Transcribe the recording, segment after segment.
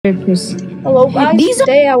Hello guys,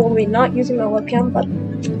 today I will be not using my webcam, but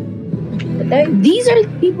today... These are the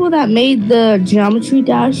people that made the Geometry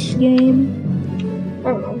Dash game? I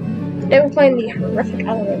don't know. They were playing the horrific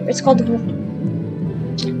elevator. It's called the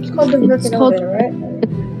horrific elevator, right?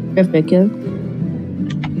 Horrific, yeah.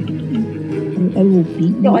 I will beat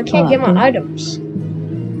you up. Yo, I can't get my items.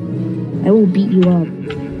 I will beat you up.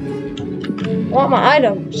 I want my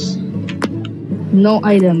items. No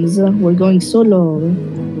items. We're going solo.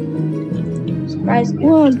 Surprise me.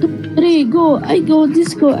 1, 2, 3, go. I go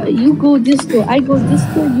disco. You go disco. I go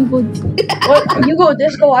disco. You go. What? You go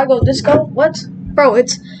disco. I go disco. What? Bro,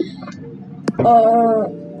 it's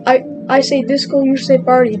I say disco. You say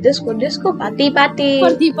party. Disco. Disco. Party. Party.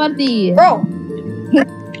 Party. Party. Bro.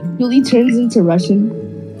 Julie turns into Russian.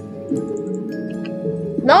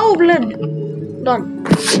 No blood. Done.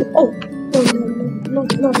 Oh.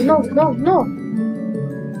 No.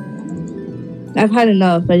 I've had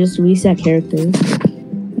enough. I just reset characters.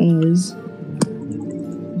 Anyways.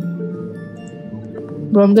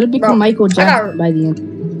 Bro, I'm gonna become Michael Jackson by the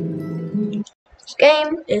end. This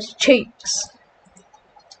game is cheats.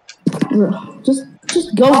 Just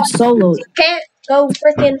go solo. You can't go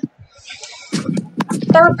freaking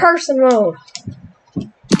third person mode.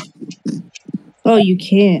 Oh, you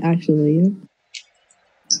can't actually.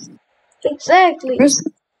 Exactly.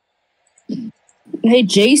 Hey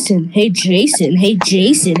Jason, how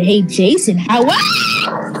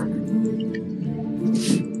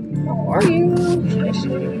are you?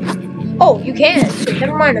 Oh, you can.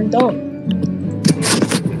 Never mind, I'm dumb.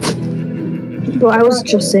 Bro, I was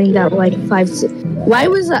just saying that like 5 6. Why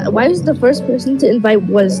was the first person to invite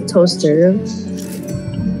was Toaster?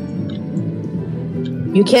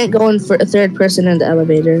 You can't go in for a third person in the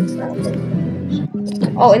elevator.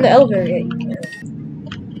 Oh, in the elevator, yeah, you can.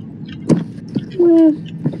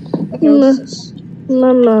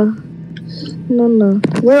 No.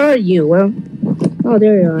 Where are you? Well, oh,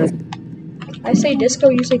 there you are. I say disco,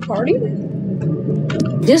 you say party?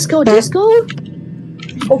 Disco?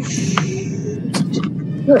 Oh,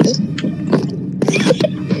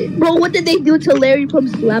 Bro, what did they do to Larry from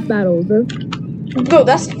Slap Battles? Huh? Bro,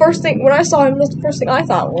 that's the first thing. When I saw him, that's the first thing I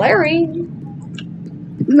thought. Larry?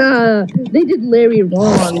 Nah, they did Larry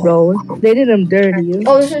wrong, bro. They did him dirty.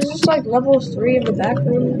 Oh, this is just like level 3 of the back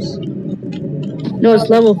rooms. No, it's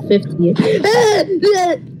level 50.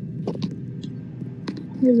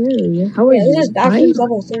 How are you? This is back rooms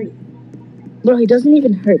level 3. Bro, he doesn't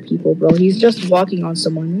even hurt people, bro. He's just walking on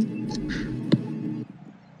someone.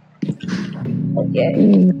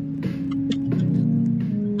 Okay.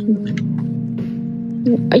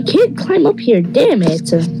 I can't climb up here, damn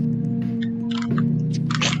it.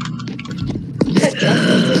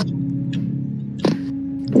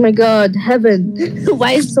 Oh my god, heaven.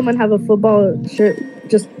 Why does someone have a football shirt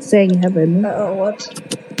just saying heaven? Uh-oh, what?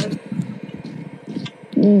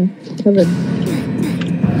 Heaven.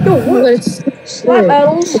 Yo, what? Slap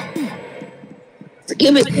battles?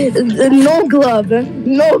 Give it. No glove.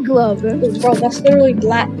 No glove. Bro, that's literally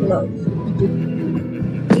black glove.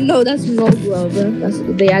 No, that's no glove.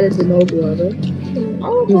 They added the no glove.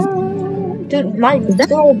 Dude, my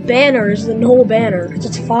little banner is the no banner because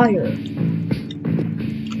it's fire.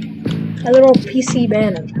 A little PC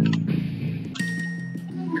banner.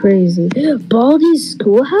 Crazy. Baldi's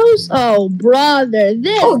Schoolhouse? Oh, brother,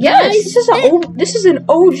 this. Oh yes, this is an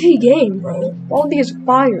OG game, bro. Baldi is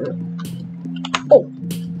fire. Oh,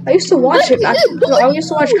 I used to watch it back. I used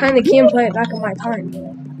to watch Kinda Key and play it back in my time,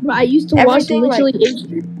 bro. I used to watch literally.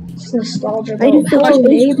 It's nostalgia, bro. I used to watch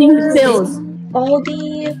Neighbors,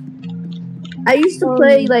 Baldi. I used to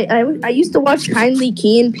play I used to watch Kindly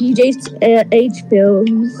Key and PJ's H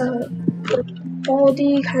films.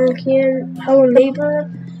 Baldi, Kinda Key, Hello Neighbor,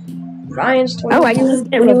 Ryan's Toy. Oh, I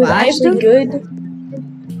just get revived. Actually good.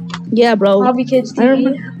 Yeah, bro. Hobby Kids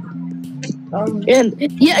TV. And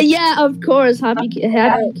yeah, of course, Happy Kids.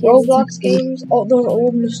 Roblox games. Oh, those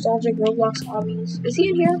old nostalgic Roblox hobbies. Is he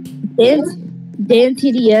in here? Dan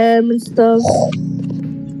TDM and stuff.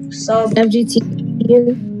 Sub. FGT.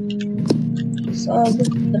 Sub.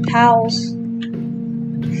 The Pals.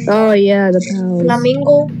 Oh yeah, the Pals.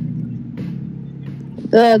 Flamingo.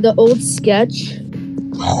 The old sketch.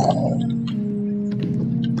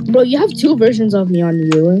 Bro, you have 2 versions of me on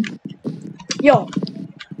you. Yo,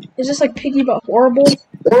 is this like Piggy but horrible?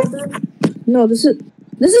 No, this is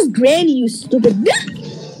Granny, you stupid.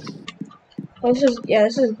 Oh, this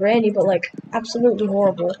is Granny, but like absolutely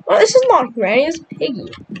horrible. Oh, this is not Granny, it's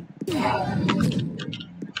Piggy.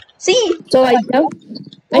 See? So I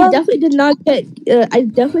definitely did not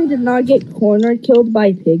get corner killed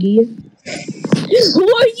by Piggy. Who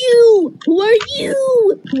are you? Who are you?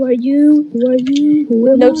 Who are you? Who are you? Who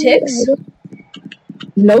am No I? ticks?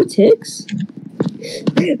 No ticks?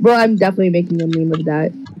 Bro, I'm definitely making a meme of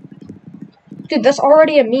that. Dude, that's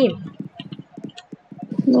already a meme.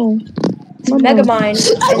 No. It's Megamind.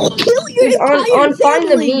 I will kill your Dude, entire on Find the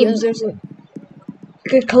family. Memes, there's a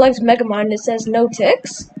it collects Megamind. It says no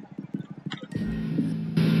ticks.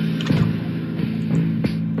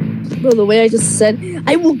 Bro, the way I just said,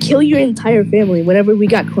 I will kill your entire family whenever we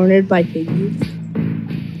got cornered by piggies.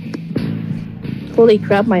 Holy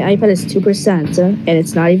crap, my iPad is 2%, and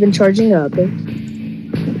it's not even charging up.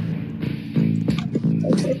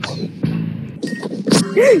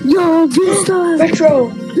 Yo, Doomstar!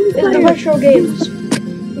 Retro! It's the retro games.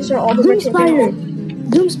 These are all the retro games.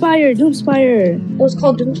 Doomspire! It was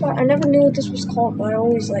called Doomspire? I never knew what this was called, but I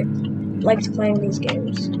always liked playing these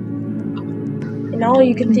games. And all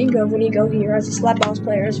you can think of when you go here as a Slapbounce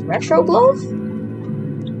player is Retro Glove?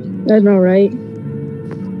 I know, right?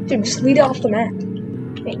 Dude, just lead it off the map.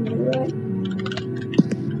 Can't do that.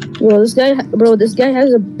 Well, this guy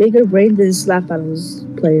has a bigger brain than Slapbounce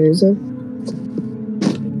players.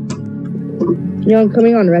 Yo, I'm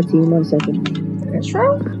coming on red team, 1 second.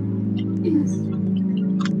 Retro?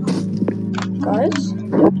 Guys?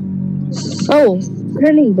 Oh,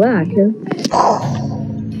 turning black.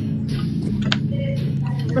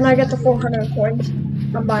 When I get to 400 coins,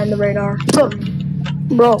 I'm buying the radar.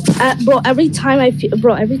 Bro, every time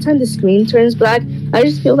every time the screen turns black, I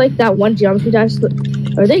just feel like that one geometry dash.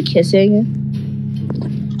 Are they kissing?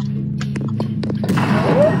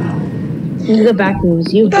 Into the back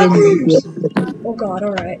rooms. You've been. Oh god,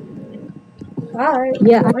 alright. Alright.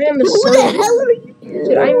 Yeah. I am a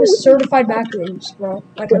Dude, I am a certified backrooms, bro.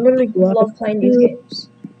 Like, I literally love playing these games.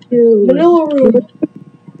 Manila room.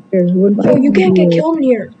 Yo, you can't get killed in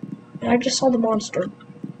here. And I just saw the monster.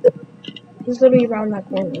 He's literally around that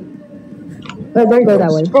corner. Oh, don't go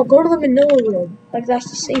that way. Bro, go to the Manila room. Like, that's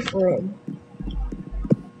the safe room.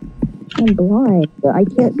 I'm blind. I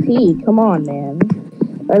can't see. Come on, man.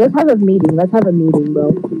 Alright, let's have a meeting.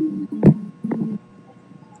 Bro.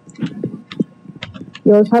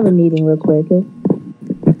 Yo, let's have a meeting real quick.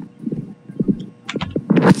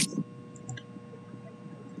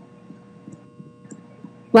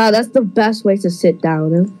 Wow, that's the best way to sit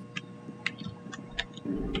down.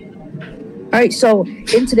 Alright, so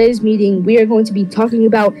in today's meeting, we are going to be talking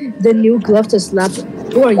about the new glove to slap.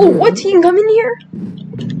 Who are you? Oh, what team come in here?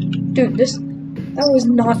 Dude, that was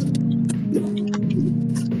not...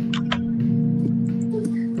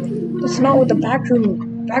 That's not what the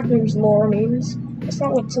backrooms lore means. That's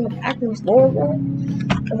not what's in the backrooms lore, bro.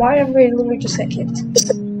 And why did everybody literally just get kicked?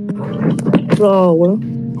 Bro,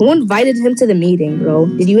 who invited him to the meeting, bro?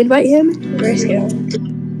 Did you invite him? Grayscale.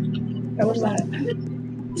 That was that.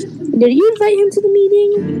 Did you invite him to the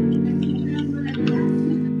meeting?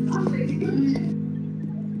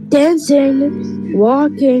 Dancing,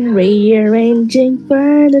 walking, rearranging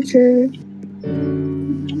furniture.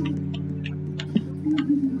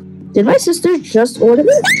 Did my sister just order?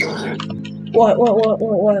 What?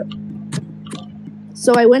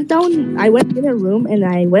 So I went in a room and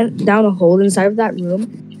I went down a hole inside of that room,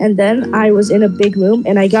 and then I was in a big room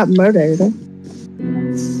and I got murdered.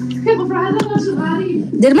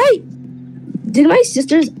 Did my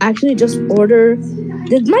sisters actually just order?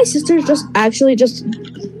 Did my sisters just actually just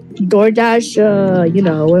DoorDash?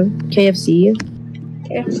 KFC.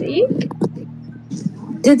 KFC?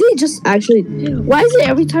 Did they just actually? Why is it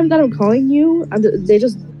every time that I'm calling you, they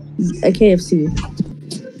just a KFC?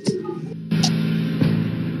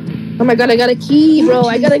 Oh my god! I got a key, bro!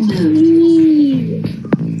 I got a key.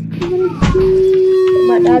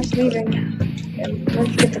 My dad's leaving. Where'd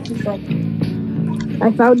you get the key from?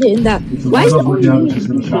 I found it in that. Why is it only me?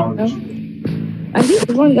 I think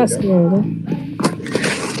everyone got scared.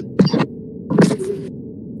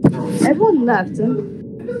 Everyone left.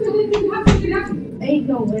 Ain't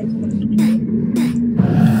no way.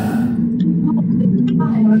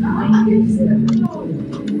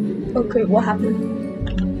 Okay, what happened?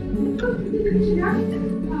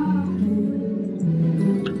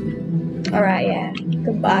 Alright, yeah.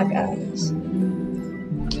 Goodbye, guys.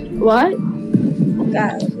 What?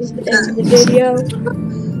 Guys, this is the end of the video.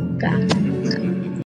 God.